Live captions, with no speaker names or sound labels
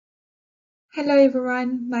Hello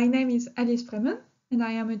everyone, my name is Alice Fremand and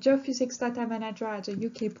I am a geophysics data manager at the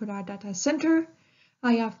UK Polar Data Centre.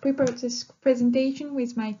 I have prepared this presentation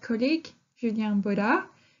with my colleague Julien Bodart,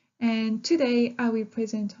 and today I will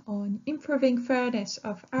present on improving fairness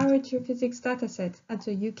of aerogeophysics datasets at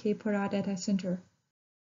the UK Polar Data Centre.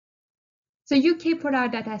 The UK Polar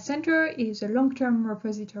Data Centre is a long-term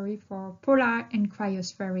repository for polar and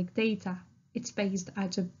cryospheric data. It's based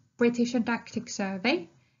at the British Antarctic Survey,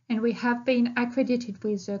 and we have been accredited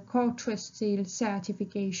with the Core Trust Seal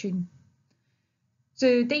certification.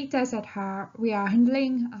 The data that we are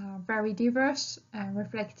handling are very diverse,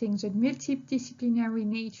 reflecting the multidisciplinary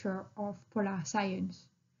nature of polar science.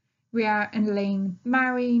 We are handling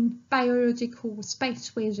marine, biological,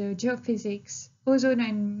 space weather, geophysics, ozone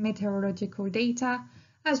and meteorological data,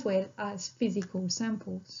 as well as physical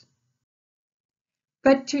samples.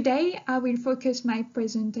 But today I will focus my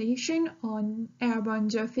presentation on airborne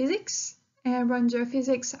geophysics. Airborne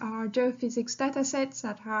geophysics are geophysics datasets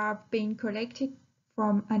that have been collected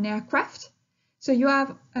from an aircraft. So you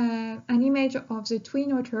have an image of the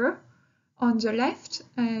Twin Otter on the left.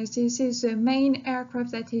 This is the main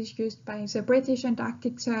aircraft that is used by the British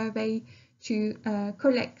Antarctic Survey to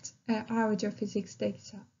collect aerogeophysics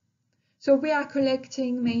data. So we are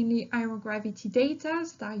collecting mainly aerogravity data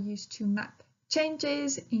that are used to map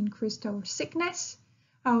changes in crystal thickness,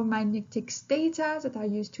 aeromagnetics data that are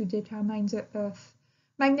used to determine the Earth's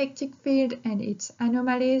magnetic field and its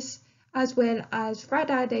anomalies, as well as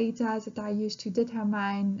radar data that are used to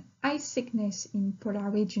determine ice thickness in polar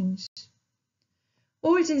regions.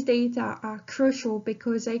 All these data are crucial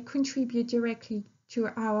because they contribute directly to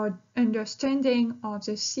our understanding of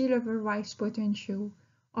the sea level rise potential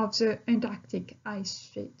of the Antarctic Ice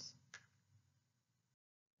Sheet.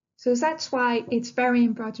 So that's why it's very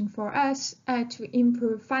important for us to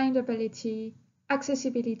improve findability,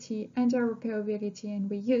 accessibility, interoperability, and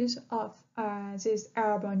reuse of these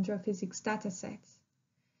airborne geophysics datasets.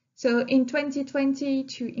 So in 2020,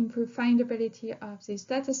 to improve findability of this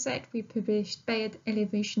dataset, we published bed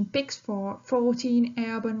elevation pics for 14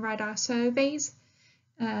 airborne radar surveys.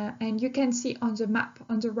 And you can see on the map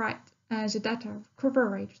on the right the data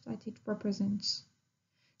coverage that it represents.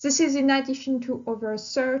 This is in addition to over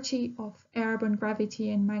 30 of airborne gravity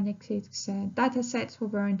and magnetics datasets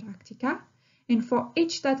over Antarctica. And for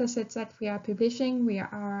each dataset that we are publishing, we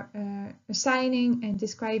are assigning and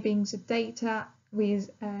describing the data with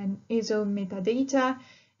an ESO metadata,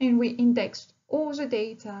 and we indexed all the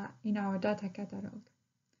data in our data catalog.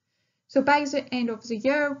 So by the end of the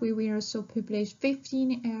year, we will also publish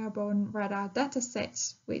 15 airborne radar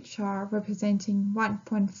datasets, which are representing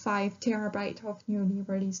 1.5 terabytes of newly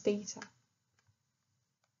released data.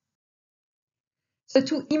 So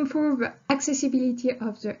to improve accessibility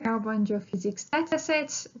of the airborne geophysics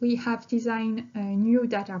datasets, we have designed a new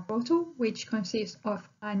data portal, which consists of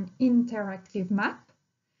an interactive map.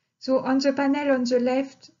 So on the panel on the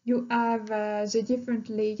left, you have the different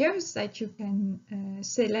layers that you can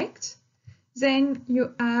select. Then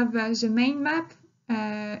you have the main map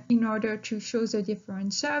in order to show the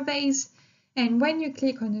different surveys. And when you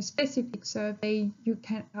click on a specific survey, you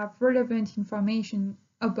can have relevant information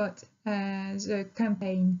about the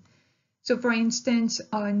campaign. So for instance,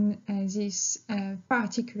 on this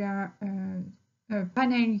particular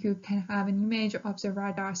panel, you can have an image of the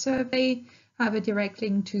radar survey, have a direct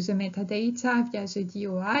link to the metadata via the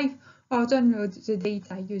DOI, or download the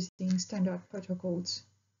data using standard protocols.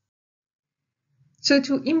 So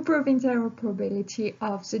to improve interoperability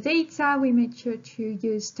of the data, we made sure to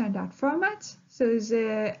use standard format. So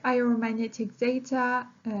the aeromagnetic data,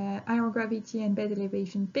 aerogravity and bed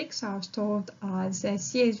elevation pics are stored as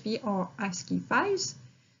CSV or ASCII files.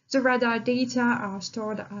 The radar data are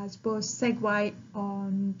stored as both SegWit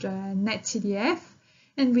and NetCDF.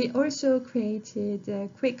 And we also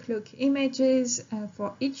created quick look images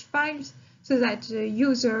for each file so that the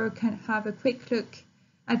user can have a quick look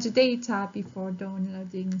at the data before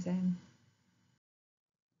downloading them.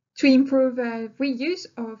 To improve reuse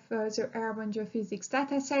of the airborne geophysics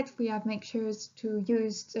dataset, we have made sure to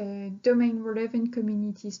use domain relevant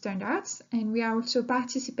community standards, and we are also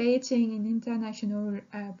participating in international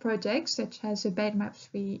projects such as the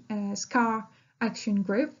BedMap3 SCAR action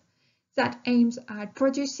group that aims at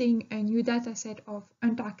producing a new dataset of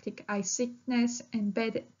Antarctic ice thickness and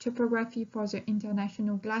bed topography for the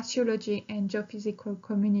international glaciology and geophysical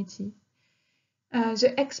community.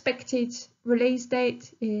 The expected release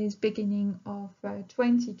date is beginning of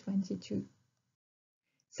 2022.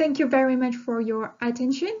 Thank you very much for your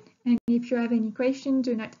attention, and if you have any questions,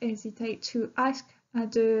 do not hesitate to ask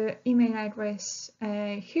at the email address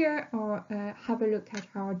here, or have a look at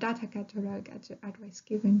our data catalog at the address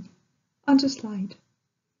given on the slide.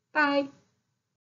 Bye!